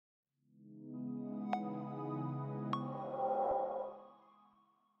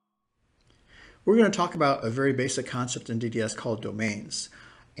We're going to talk about a very basic concept in DDS called domains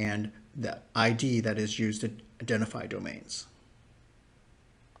and the ID that is used to identify domains.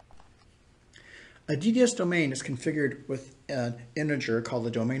 A DDS domain is configured with an integer called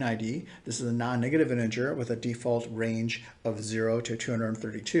the domain ID. This is a non-negative integer with a default range of 0 to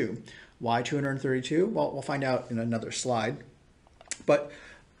 232. Why 232? Well, we'll find out in another slide. But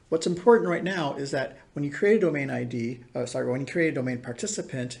what's important right now is that when you create a domain ID, when you create a domain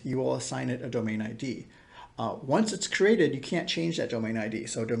participant, you will assign it a domain ID. Once it's created, you can't change that domain ID.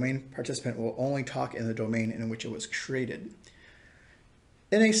 So domain participant will only talk in the domain in which it was created.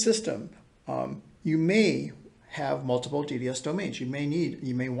 In a system, you may have multiple DDS domains. You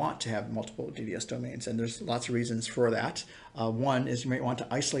may want to have multiple DDS domains, and there's lots of reasons for that. One is you might want to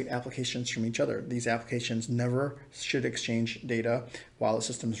isolate applications from each other. These applications never should exchange data while the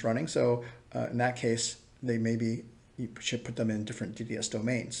system is running. So in that case, you should put them in different DDS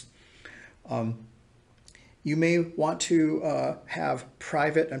domains. You may want to have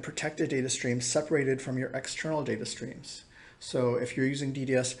private and protected data streams separated from your external data streams. So if you're using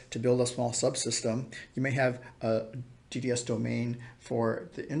DDS to build a small subsystem, you may have a DDS domain for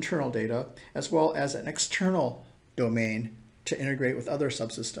the internal data, as well as an external domain to integrate with other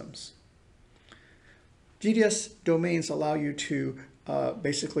subsystems. DDS domains allow you to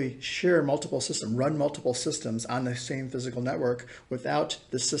basically share multiple systems, run multiple systems on the same physical network without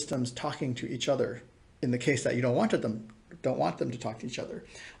the systems talking to each other in the case that you don't want them to talk to each other.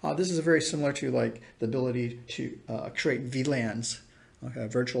 This is very similar to like the ability to create VLANs, okay,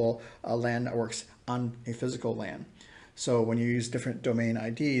 virtual LAN networks on a physical LAN. So when you use different domain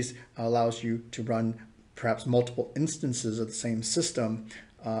IDs, allows you to run perhaps multiple instances of the same system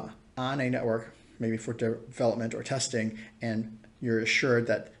on a network, maybe for development or testing, and you're assured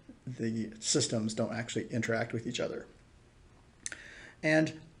that the systems don't actually interact with each other.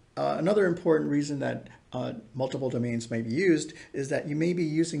 And another important reason that multiple domains may be used is that you may be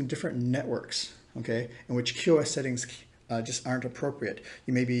using different networks, okay, in which QoS settings just aren't appropriate.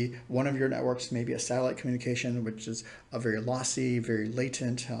 One of your networks may be a satellite communication, which is very lossy, very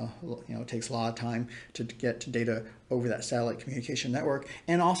latent, it takes a lot of time to get data over that satellite communication network,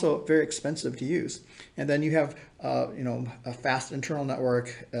 and also very expensive to use. And then you have a fast internal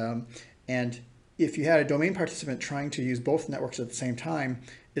network, and if you had a domain participant trying to use both networks at the same time,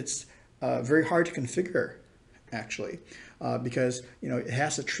 it's very hard to configure, actually, because it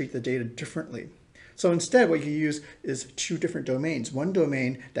has to treat the data differently. So instead, what you use is two different domains. One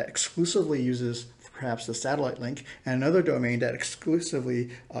domain that exclusively uses perhaps the satellite link, and another domain that exclusively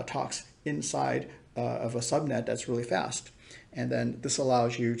talks inside of a subnet that's really fast. And then this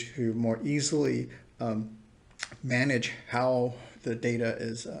allows you to more easily manage how the data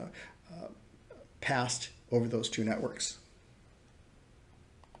is passed over those two networks.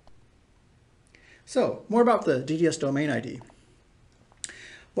 So, more about the DDS domain ID.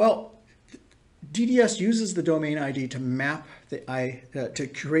 Well, DDS uses the domain ID to map to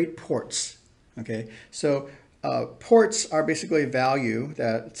create ports. Okay, so ports are basically a value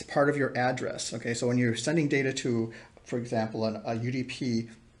that's part of your address. Okay, so when you're sending data to, for example, a UDP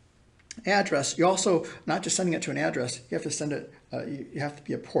address, you're also not just sending it to an address. You have to send it. You have to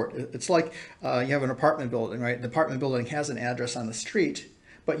be a port. It's like you have an apartment building, right? The apartment building has an address on the street,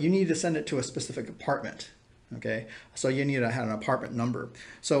 but you need to send it to a specific apartment, okay? So you need to have an apartment number.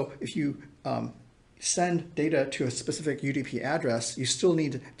 So if you send data to a specific UDP address, you still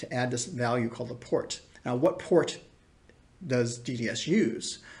need to add this value called the port. Now, what port does DDS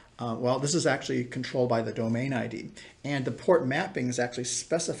use? Well, this is actually controlled by the domain ID. And the port mapping is actually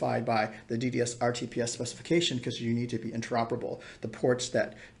specified by the DDS RTPS specification because you need to be interoperable. The ports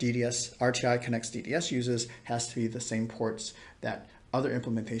that RTI Connext DDS uses has to be the same ports that other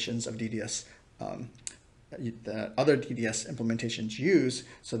implementations of DDS, that other DDS implementations use,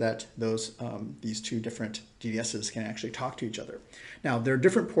 so that these two different DDSs can actually talk to each other. Now, there are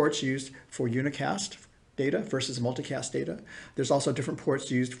different ports used for unicast data versus multicast data. There's also different ports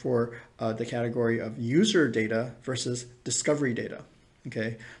used for the category of user data versus discovery data.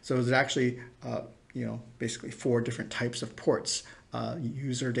 Okay, so there's actually basically four different types of ports: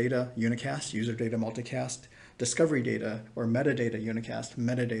 user data unicast, user data multicast, discovery data or metadata unicast,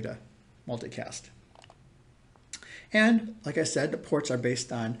 metadata multicast. And like I said, the ports are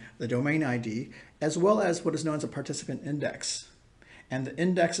based on the domain ID as well as what is known as a participant index. And the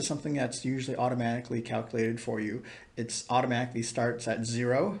index is something that's usually automatically calculated for you. It automatically starts at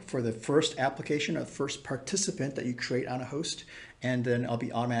 0 for the first application or the first participant that you create on a host, and then it'll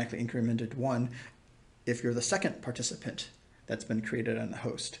be automatically incremented 1 if you're the second participant that's been created on the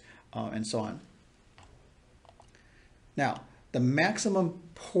host, and so on. Now, the maximum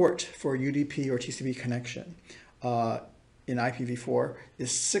port for UDP or TCP connection in IPv4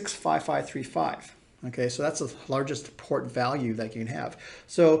 is 65535. Okay, so that's the largest port value that you can have.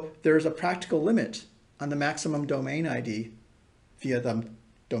 So there's a practical limit on the maximum domain ID via the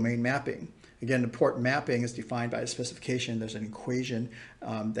domain mapping. Again, the port mapping is defined by a specification. There's an equation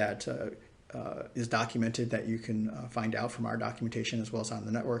that is documented that you can find out from our documentation as well as on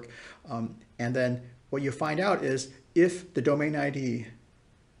the network. And then what you find out is if the domain ID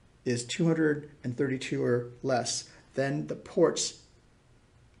is 232 or less, then the ports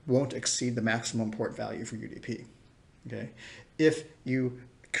won't exceed the maximum port value for UDP. Okay, if you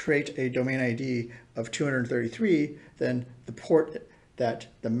create a domain ID of 233, then the port that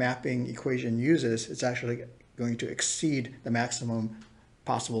the mapping equation uses is actually going to exceed the maximum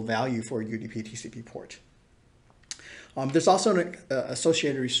possible value for a UDP TCP port. There's also an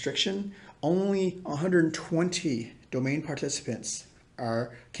associated restriction. Only 120 domain participants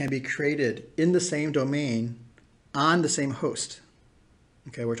can be created in the same domain on the same host.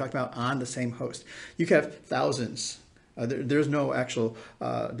 Okay, we're talking about on the same host. You can have thousands. There's no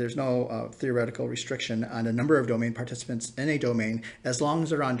theoretical restriction on the number of domain participants in a domain as long as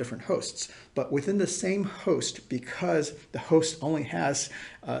they're on different hosts. But within the same host, because the host only has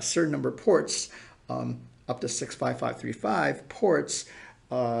a certain number of ports, up to 65535 ports,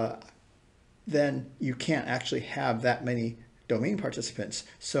 then you can't actually have that many domain participants.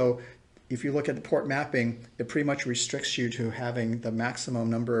 So if you look at the port mapping, it pretty much restricts you to having the maximum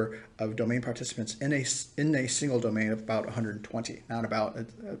number of domain participants in a single domain of about 120, not about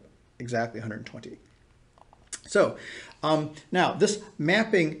exactly 120. So now this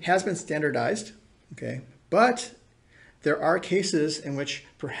mapping has been standardized, okay, but there are cases in which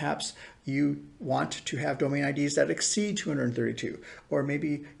perhaps you want to have domain IDs that exceed 232, or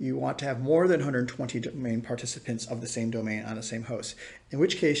maybe you want to have more than 120 domain participants of the same domain on the same host, in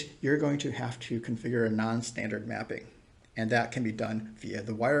which case you're going to have to configure a non-standard mapping. And that can be done via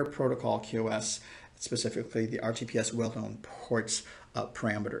the wire protocol QoS, specifically the RTPS well-known ports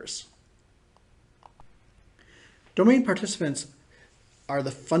parameters. Domain participants are the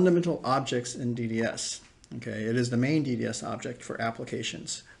fundamental objects in DDS. Okay, it is the main DDS object for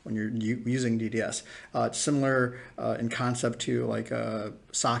applications when you're using DDS. It's similar in concept to like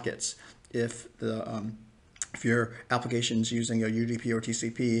sockets. If your application is using a UDP or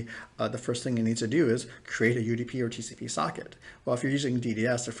TCP, the first thing you need to do is create a UDP or TCP socket. Well, if you're using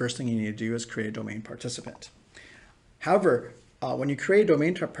DDS, the first thing you need to do is create a domain participant. However, when you create a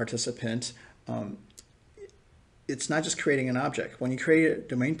domain participant, it's not just creating an object. When you create a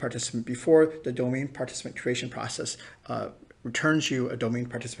domain participant, before the domain participant creation process returns you a domain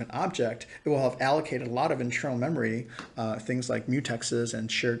participant object, it will have allocated a lot of internal memory, things like mutexes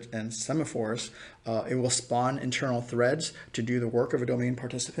and shared and semaphores. It will spawn internal threads to do the work of a domain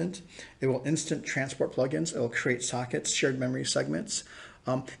participant. It will instant transport plugins. It will create sockets, shared memory segments.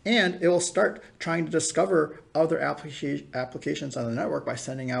 And it will start trying to discover other applications on the network by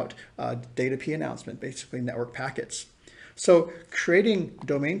sending out data P announcement, basically network packets. So creating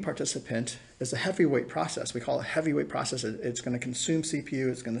domain participant is a heavyweight process. We call it a heavyweight process. It's going to consume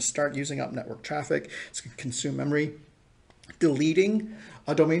CPU. It's going to start using up network traffic. It's going to consume memory. Deleting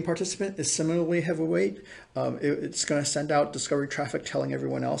a domain participant is similarly heavyweight. It's going to send out discovery traffic telling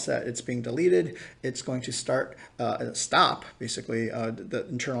everyone else that it's being deleted. It's going to stop basically the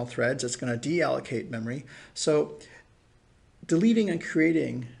internal threads. It's going to deallocate memory. So deleting and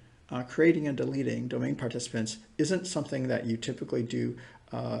creating and deleting domain participants isn't something that you typically do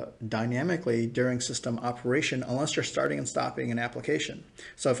dynamically during system operation unless you're starting and stopping an application.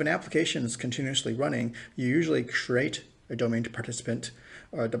 So if an application is continuously running, you usually create a domain participant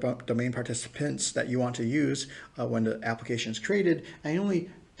or domain participants that you want to use when the application is created, and you only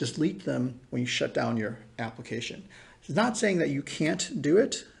delete them when you shut down your application. It's not saying that you can't do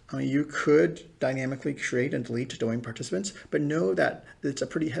it. I mean, you could dynamically create and delete domain participants, but know that it's a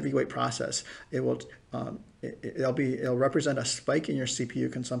pretty heavyweight process. It'll represent a spike in your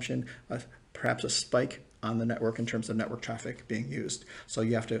CPU consumption, perhaps a spike on the network in terms of network traffic being used. So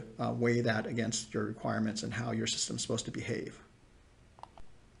you have to weigh that against your requirements and how your system's supposed to behave.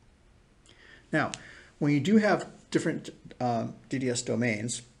 Now, when you do have different DDS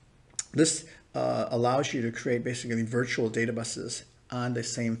domains, this allows you to create basically virtual data buses on the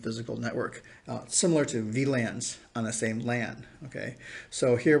same physical network, similar to VLANs on the same LAN. Okay,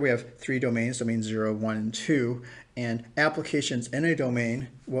 so here we have three domains, domain 0, 1, and 2, and applications in a domain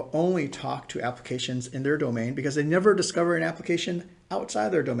will only talk to applications in their domain because they never discover an application outside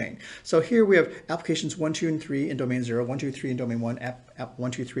their domain. So here we have applications 1, 2, and 3 in domain 0, 1, 2, 3 in domain 1, app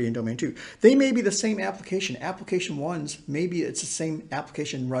 1, 2, 3 in domain 2. They may be the same application. Application 1s, maybe it's the same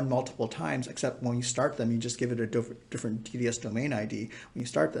application run multiple times, except when you start them, you just give it a different DDS domain ID when you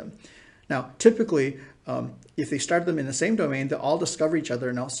start them. Now, typically, if they start them in the same domain, they'll all discover each other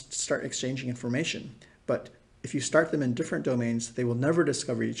and they'll start exchanging information. But if you start them in different domains, they will never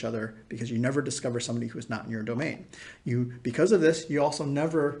discover each other because you never discover somebody who is not in your domain. Because of this, you also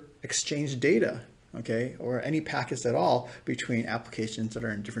never exchange data, okay, or any packets at all between applications that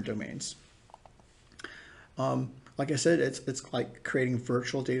are in different domains. Like I said, it's like creating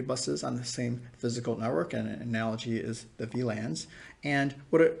virtual data buses on the same physical network, and an analogy is the VLANs. And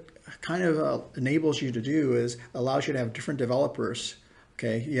what it kind of enables you to do is allows you to have different developers.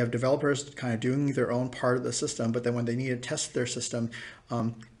 Okay, you have developers kind of doing their own part of the system, but then when they need to test their system,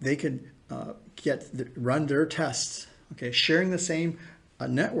 they can run their tests, okay, sharing the same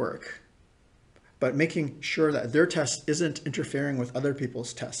network, but making sure that their test isn't interfering with other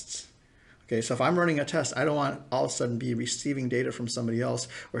people's tests. Okay, so if I'm running a test, I don't want all of a sudden be receiving data from somebody else,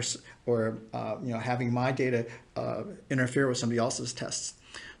 or having my data interfere with somebody else's tests.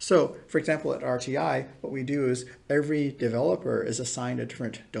 So, for example, at RTI, what we do is every developer is assigned a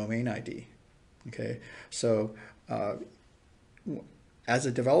different domain ID. Okay, so as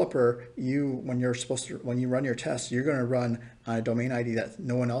a developer, when you run your tests, you're going to run on a domain ID that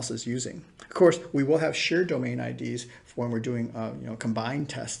no one else is using. Of course, we will have shared domain IDs for when we're doing combined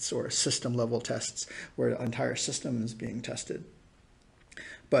tests or system level tests where the entire system is being tested.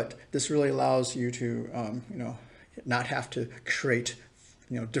 But this really allows you to not have to create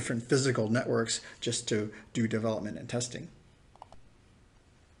different physical networks just to do development and testing.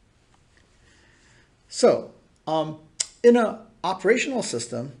 So in an operational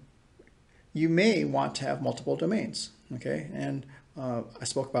system, you may want to have multiple domains, okay? And I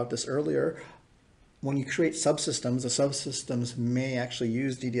spoke about this earlier. When you create subsystems, the subsystems may actually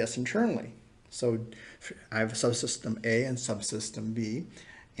use DDS internally. So I have subsystem A and subsystem B.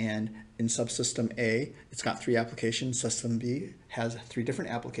 And in subsystem A, it's got 3 applications. System B has 3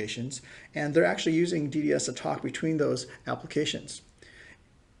 different applications. And they're actually using DDS to talk between those applications.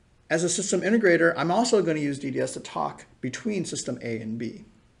 As a system integrator, I'm also going to use DDS to talk between system A and B.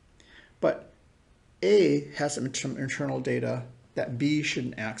 But A has some internal data that B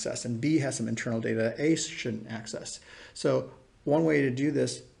shouldn't access, and B has some internal data that A shouldn't access. So one way to do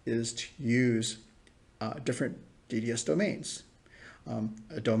this is to use different DDS domains.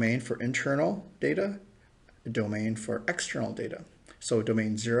 A domain for internal data, a domain for external data. So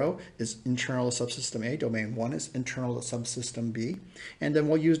domain 0 is internal to subsystem A, domain 1 is internal to subsystem B, and then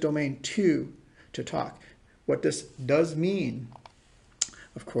we'll use domain 2 to talk. What this does mean,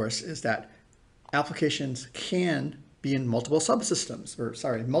 of course, is that applications can be in multiple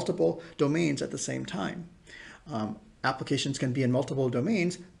subsystems, multiple domains at the same time. Applications can be in multiple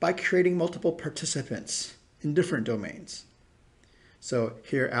domains by creating multiple participants in different domains. So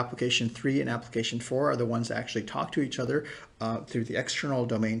here, application 3 and application 4 are the ones that actually talk to each other through the external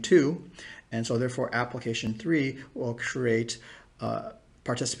domain 2. And so therefore, application 3 will create a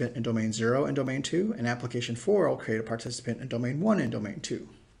participant in domain 0 and domain 2, and application 4 will create a participant in domain 1 and domain 2.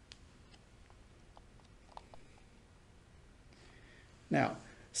 Now,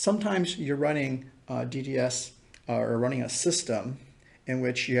 sometimes you're running DDS or running a system in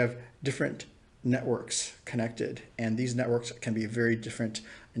which you have different networks connected, and these networks can be very different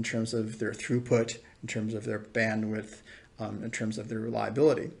in terms of their throughput, in terms of their bandwidth, in terms of their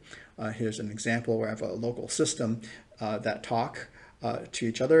reliability. Here's an example where I have a local system that talk to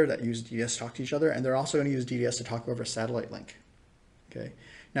each other, that use DDS to talk to each other, and they're also going to use DDS to talk over a satellite link. Okay.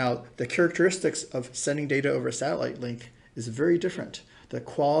 Now, the characteristics of sending data over a satellite link is very different. The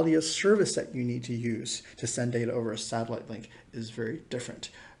quality of service that you need to use to send data over a satellite link is very different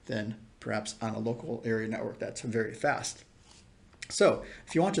than perhaps on a local area network that's very fast. So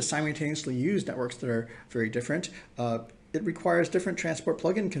if you want to simultaneously use networks that are very different, it requires different transport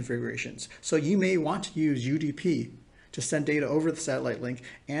plugin configurations. So you may want to use UDP to send data over the satellite link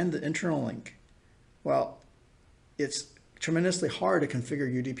and the internal link. Well, it's tremendously hard to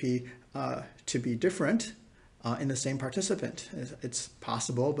configure UDP to be different in the same participant. It's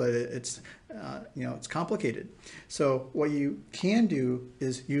possible, but it's complicated. So what you can do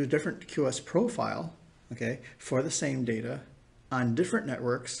is use a different QoS profile, okay, for the same data on different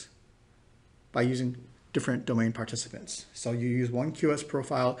networks by using different domain participants. So you use one QoS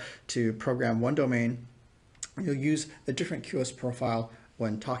profile to program one domain. You'll use a different QoS profile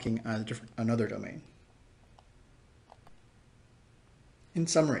when talking on another domain. In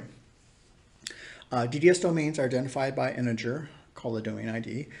summary, DDS domains are identified by an integer called a domain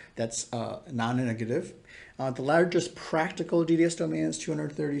ID that's non-negative. The largest practical DDS domain is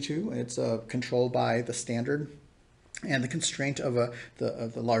 232. It's controlled by the standard and the constraint of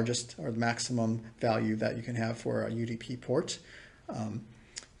the largest or the maximum value that you can have for a UDP port.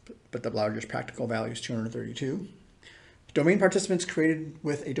 But the largest practical value is 232. Domain participants created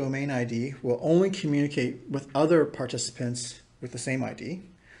with a domain ID will only communicate with other participants with the same ID.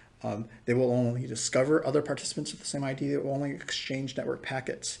 They will only discover other participants with the same ID. They will only exchange network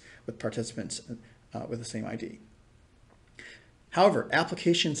packets with participants with the same ID. However,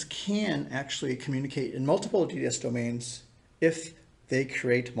 applications can actually communicate in multiple DDS domains if they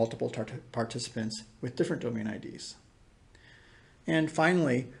create multiple participants with different domain IDs. And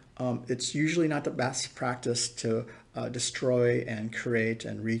finally, it's usually not the best practice to destroy and create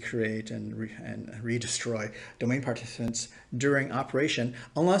and recreate and redestroy domain participants during operation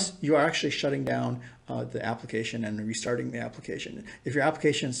unless you are actually shutting down the application and restarting the application. If your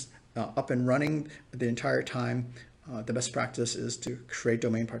application's up and running the entire time, the best practice is to create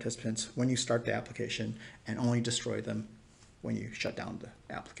domain participants when you start the application and only destroy them when you shut down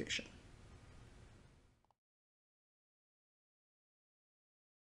the application.